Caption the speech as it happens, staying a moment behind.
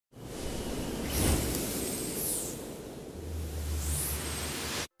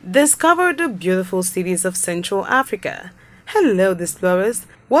Discover the beautiful cities of Central Africa. Hello Displorers,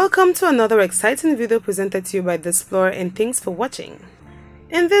 welcome to another exciting video presented to you by Displore and thanks for watching.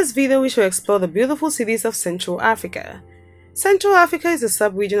 In this video we shall explore the beautiful cities of Central Africa. Central Africa is a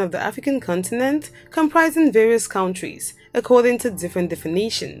sub-region of the African continent comprising various countries according to different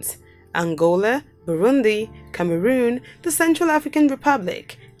definitions: Angola, Burundi, Cameroon, the Central African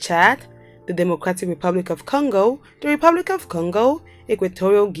Republic, Chad, the Democratic Republic of Congo, the Republic of Congo,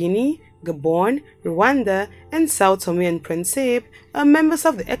 Equatorial Guinea, Gabon, Rwanda, and São Tomé and Príncipe are members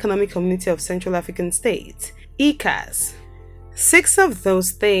of the Economic Community of Central African States, ECAS. 6 of those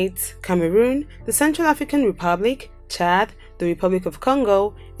states, Cameroon, the Central African Republic, Chad, the Republic of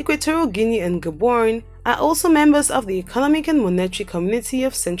Congo, Equatorial Guinea, and Gabon, are also members of the Economic and Monetary Community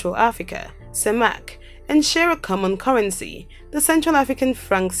of Central Africa, CEMAC, and share a common currency, the Central African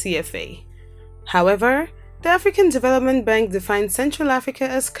franc CFA. However, the African Development Bank defines Central Africa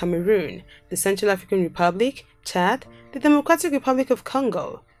as Cameroon, the Central African Republic, Chad, the Democratic Republic of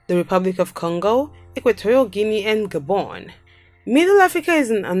Congo, the Republic of Congo, Equatorial Guinea, and Gabon. Middle Africa is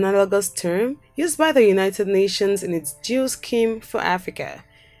an analogous term used by the United Nations in its Geo-scheme for Africa.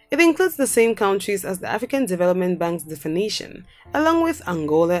 It includes the same countries as the African Development Bank's definition, along with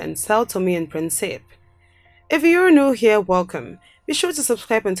Angola and São Tomé and Príncipe. If you are new here, welcome. Be sure to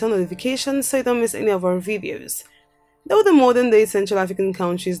subscribe and turn notifications so you don't miss any of our videos. Though the modern-day Central African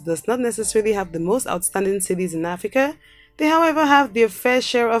countries does not necessarily have the most outstanding cities in Africa, they however have their fair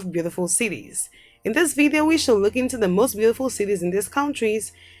share of beautiful cities. In this video, we shall look into the most beautiful cities in these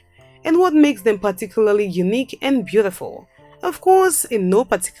countries and what makes them particularly unique and beautiful, of course in no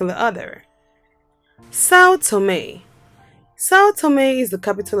particular order. São Tomé. São Tomé is the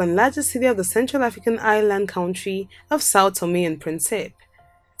capital and largest city of the Central African island country of São Tomé and Príncipe.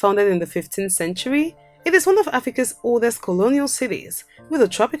 Founded in the 15th century, it is one of Africa's oldest colonial cities, with a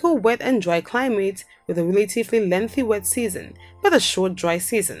tropical wet and dry climate with a relatively lengthy wet season but a short dry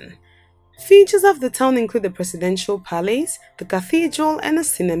season. Features of the town include the presidential palace, the cathedral, and a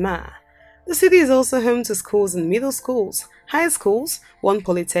cinema. The city is also home to schools and middle schools, high schools, 1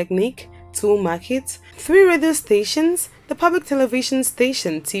 polytechnic, 2 markets, 3 radio stations, the public television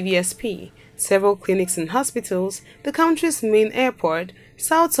station TVSP, several clinics and hospitals, the country's main airport,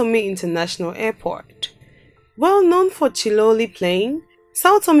 Soa Tome International Airport. Well known for tchiloli playing,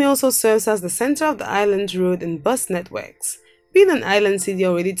 São Tomé also serves as the center of the island's road and bus networks. Being an island city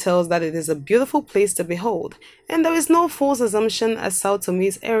already tells that it is a beautiful place to behold, and there is no false assumption as São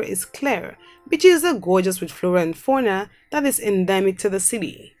Tomé's air is clear, beaches are gorgeous with flora and fauna that is endemic to the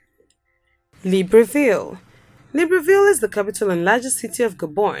city. Libreville. Libreville is the capital and largest city of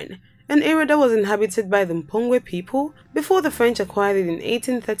Gabon, an area that was inhabited by the Mpongwe people before the French acquired it in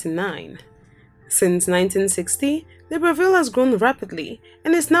 1839. Since 1960, Libreville has grown rapidly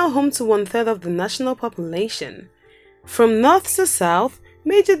and is now home to 1/3 of the national population. From north to south,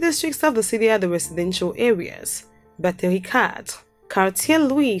 major districts of the city are the residential areas: Batericat, Quartier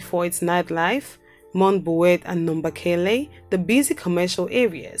Louis for its nightlife, Montbouet and Nombakele, the busy commercial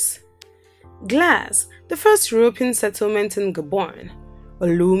areas. Glass, the first European settlement in Gabon,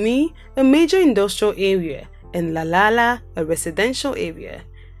 Olumi, a major industrial area, and Lalala, a residential area.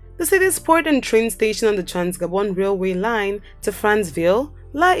 The city's port and train station on the Trans-Gabon railway line to Franceville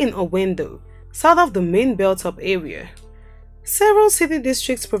lie in Owendo, south of the main Belltop area. Several city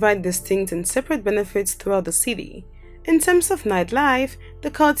districts provide distinct and separate benefits throughout the city. In terms of nightlife, the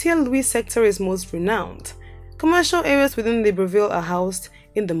Quartier Louis sector is most renowned. Commercial areas within Libreville are housed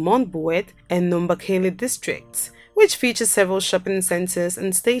in the Montbouet and Nombakele districts, which feature several shopping centers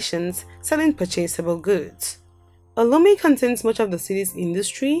and stations selling purchasable goods. Olumi contains much of the city's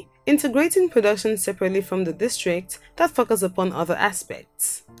industry, integrating production separately from the district that focus upon other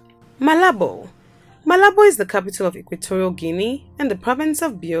aspects. Malabo. Malabo is the capital of Equatorial Guinea and the province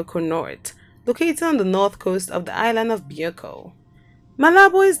of Bioko North, located on the north coast of the island of Bioko.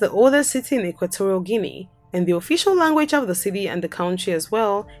 Malabo is the oldest city in Equatorial Guinea, and the official language of the city and the country as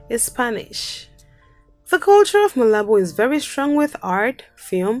well is Spanish. The culture of Malabo is very strong with art,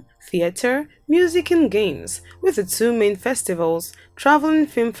 film, theater, music and games, with the 2 main festivals, Traveling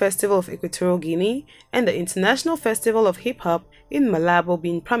Film Festival of Equatorial Guinea and the International Festival of Hip Hop in Malabo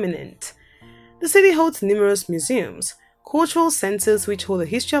being prominent. The city holds numerous museums, cultural centers which hold the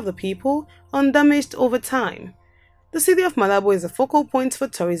history of the people undamaged over time. The city of Malabo is a focal point for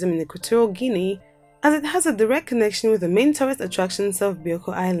tourism in Equatorial Guinea, as it has a direct connection with the main tourist attractions of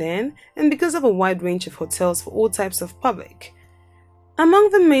Bioko Island and because of a wide range of hotels for all types of public. Among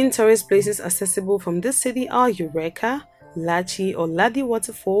the main tourist places accessible from this city are Eureka, Lachi or Ladi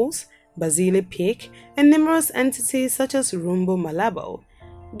Waterfalls, Basile Peak, and numerous entities such as Rumbo Malabo.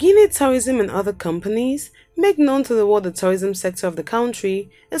 Guinea Tourism and other companies make known to the world the tourism sector of the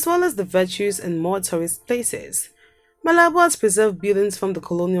country as well as the virtues and more tourist places. Malabo has preserved buildings from the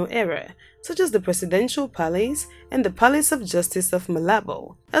colonial era, such as the Presidential Palace and the Palace of Justice of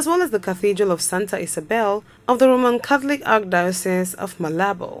Malabo, as well as the Cathedral of Santa Isabel of the Roman Catholic Archdiocese of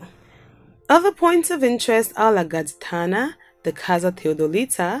Malabo. Other points of interest are La Gaditana, the Casa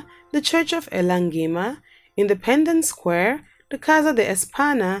Teodolita, the Church of Elangema, Independence Square, the Casa de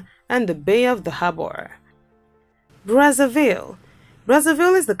Espana, and the Bay of the Harbour. Brazzaville.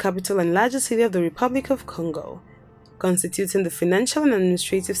 Brazzaville is the capital and largest city of the Republic of Congo. Constituting the financial and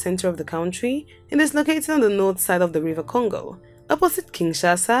administrative center of the country, it is located on the north side of the River Congo, opposite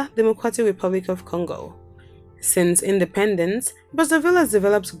Kinshasa, Democratic Republic of Congo. Since independence, Brazzaville has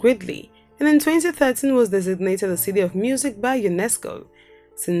developed greatly, and in 2013 was designated a City of Music by UNESCO.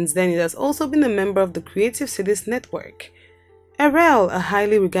 Since then, it has also been a member of the Creative Cities Network. Herrel, a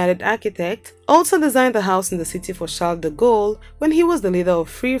highly regarded architect, also designed the house in the city for Charles de Gaulle when he was the leader of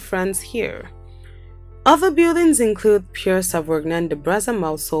Free France here. Other buildings include Pierre Savourgnan de Brazza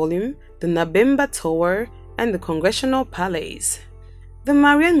Mausoleum, the Nabemba Tower, and the Congressional Palace. The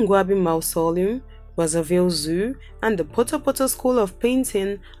Maria Ngouabi Mausoleum, Brazzaville Zoo, and the Poto Poto School of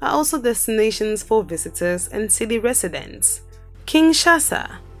Painting are also destinations for visitors and city residents.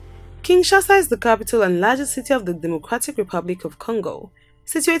 Kinshasa. Kinshasa is the capital and largest city of the Democratic Republic of Congo,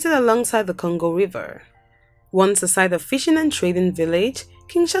 situated alongside the Congo River. Once a site of fishing and trading village,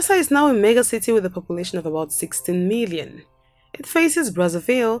 Kinshasa is now a megacity with a population of about 16 million. It faces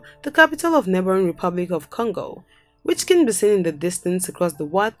Brazzaville, the capital of neighboring Republic of Congo, which can be seen in the distance across the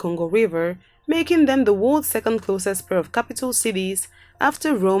wide Congo River, making them the world's second closest pair of capital cities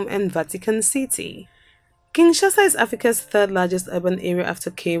after Rome and Vatican City. Kinshasa is Africa's third largest urban area after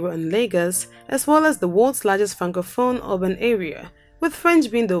Cairo and Lagos, as well as the world's largest francophone urban area, with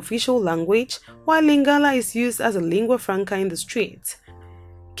French being the official language, while Lingala is used as a lingua franca in the streets.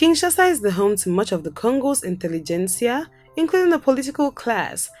 Kinshasa is the home to much of the Congo's intelligentsia, including the political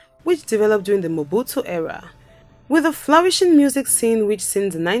class, which developed during the Mobutu era. With a flourishing music scene which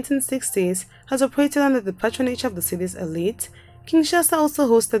since the 1960s has operated under the patronage of the city's elite, Kinshasa also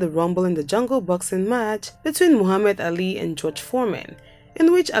hosted the Rumble in the Jungle boxing match between Muhammad Ali and George Foreman,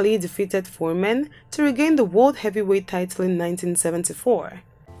 in which Ali defeated Foreman to regain the world heavyweight title in 1974.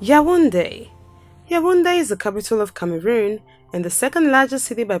 Yaoundé. Yaoundé is the capital of Cameroon and the second largest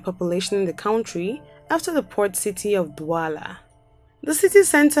city by population in the country after the port city of Douala. The city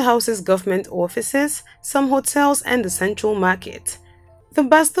center houses government offices, some hotels, and the central market. The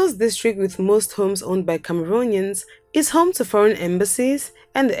Bastos district, with most homes owned by Cameroonians, is home to foreign embassies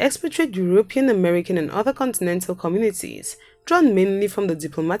and the expatriate European, American, and other continental communities, drawn mainly from the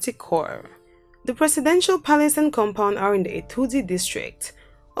diplomatic corps. The Presidential Palace and Compound are in the Etoudi district.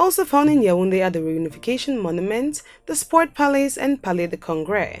 Also found in Yaoundé are the Reunification Monument, the Sport Palace, and Palais de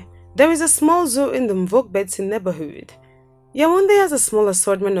Congrès. There is a small zoo in the Mvok-Betsi neighborhood. Yaoundé has a small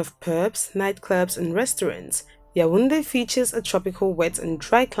assortment of pubs, nightclubs, and restaurants. Yaoundé features a tropical wet and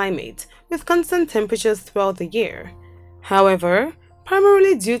dry climate with constant temperatures throughout the year. However,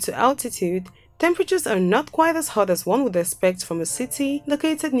 primarily due to altitude, temperatures are not quite as hot as one would expect from a city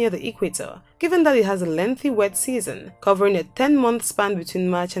located near the equator, given that it has a lengthy wet season, covering a 10-month span between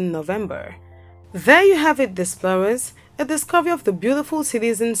March and November. There you have it, explorers, a discovery of the beautiful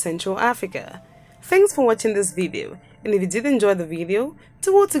cities in Central Africa. Thanks for watching this video, and if you did enjoy the video,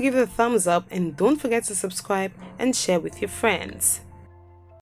 do well to give it a thumbs up and don't forget to subscribe and share with your friends.